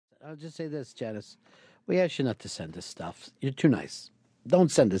I'll just say this, Janice. We ask you not to send us stuff. You're too nice. Don't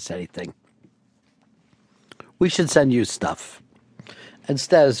send us anything. We should send you stuff.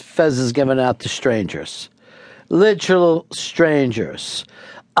 Instead, Fez is giving out to strangers. Literal strangers.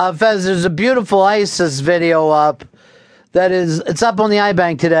 Fez, there's a beautiful ISIS video up. It's up on the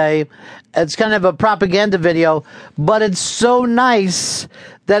iBank today. It's kind of a propaganda video, but it's so nice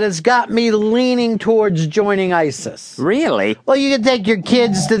that it's got me leaning towards joining ISIS. Really? Well, you can take your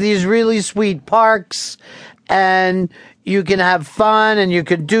kids to these really sweet parks, and you can have fun, and you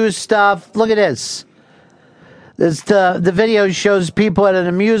can do stuff. Look at this. The video shows people at an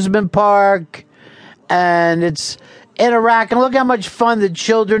amusement park, and it's interacting. Look how much fun the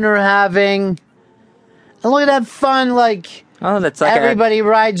children are having. And look at that fun, that's like everybody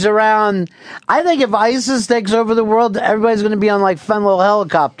rides around. I think if ISIS takes over the world, everybody's going to be on fun little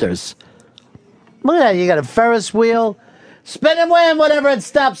helicopters. Look at that. You got a Ferris wheel. Spin and win. Whatever it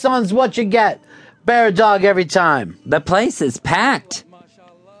stops on's what you get. Bear dog every time. The place is packed.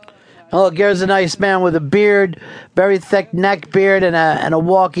 Oh, look, here's a nice man with a beard, very thick neck beard, and a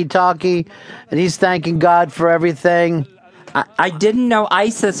walkie-talkie, and he's thanking God for everything. I didn't know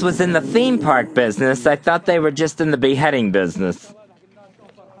ISIS was in the theme park business. I thought they were just in the beheading business.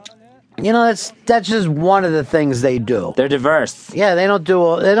 You know, that's just one of the things they do. They're diverse. Yeah, they don't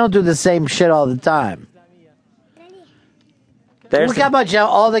do the same shit all the time. Look how much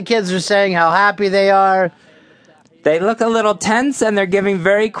all the kids are saying how happy they are. They look a little tense, and they're giving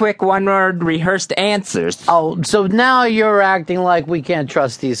very quick one-word rehearsed answers. Oh, so now you're acting like we can't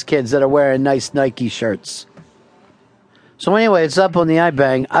trust these kids that are wearing nice Nike shirts. So anyway, it's up on the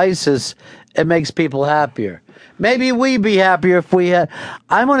iBang. ISIS, it makes people happier. Maybe we'd be happier if we had...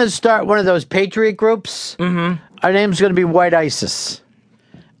 I'm going to start one of those Patriot groups. Mm-hmm. Our name's going to be White ISIS.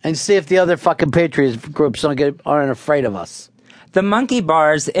 And see if the other fucking Patriot groups aren't afraid of us. The monkey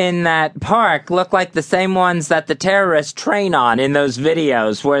bars in that park look like the same ones that the terrorists train on in those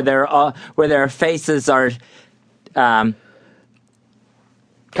videos where their faces are covered,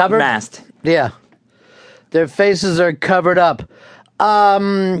 masked. Yeah, their faces are covered up.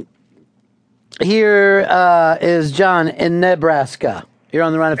 Here is John in Nebraska. You're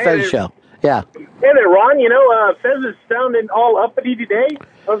on the Ron and Fez show. Yeah. Hey there, Ron. You know, Fez is sounding all uppity today.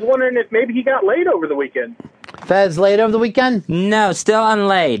 I was wondering if maybe he got laid over the weekend. Fez laid over the weekend? No, still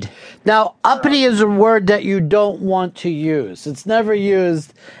unlaid. Now, uppity is a word that you don't want to use. It's never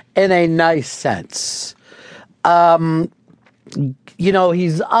used in a nice sense. You know,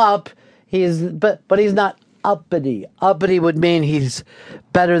 he's up. But he's not uppity. Uppity would mean he's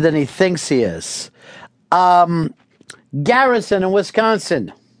better than he thinks he is. Garrison in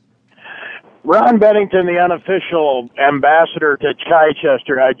Wisconsin. Ron Bennington, the unofficial ambassador to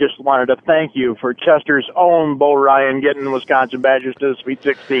Chichester, I just wanted to thank you for Chester's own Bo Ryan getting Wisconsin Badgers to the Sweet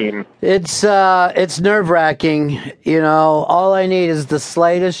 16. It's nerve-wracking. You know, all I need is the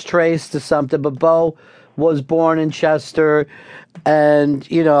slightest trace to something. But Bo was born in Chester, and,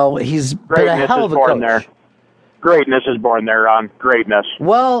 you know, he's been a hell of a coach. There. Greatness is born there, Ron. Greatness.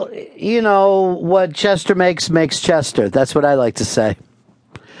 Well, you know, what Chester makes Chester. That's what I like to say.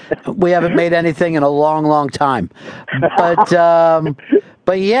 We haven't made anything in a long, long time. But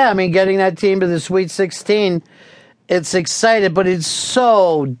yeah, I mean, getting that team to the Sweet 16, it's exciting, but it's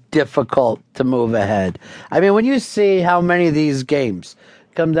so difficult to move ahead. I mean, when you see how many of these games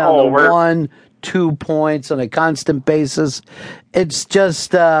come down to 1-2 points on a constant basis, it's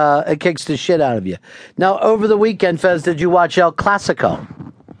just, it kicks the shit out of you. Now, over the weekend, Fez, did you watch El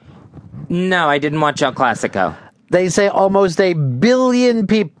Clasico? No, I didn't watch El Clasico. They say almost 1 billion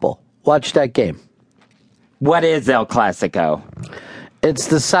people watched that game. What is El Clasico? It's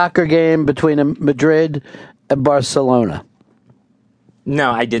the soccer game between Madrid and Barcelona.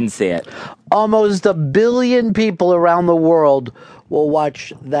 No, I didn't see it. Almost 1 billion people around the world will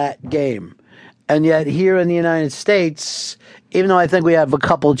watch that game. And yet here in the United States, even though I think we have a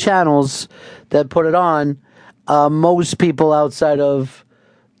couple channels that put it on, most people outside of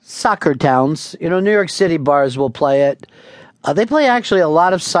soccer towns, you know, New York City bars will play it. They play actually a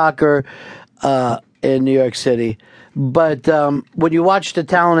lot of soccer in New York City. But when you watch the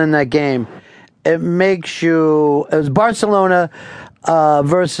talent in that game, it makes you... It was Barcelona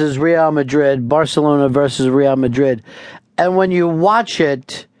versus Real Madrid. Barcelona versus Real Madrid. And when you watch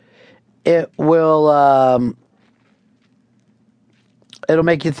it, it will... it'll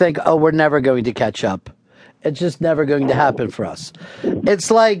make you think, oh, we're never going to catch up. It's just never going to happen for us. It's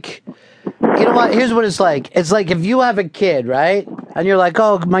like, you know what? Here's what it's like. It's like if you have a kid, right? And you're like,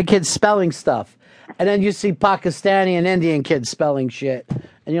 oh, my kid's spelling stuff. And then you see Pakistani and Indian kids spelling shit.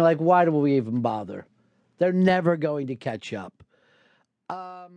 And you're like, why do we even bother? They're never going to catch up.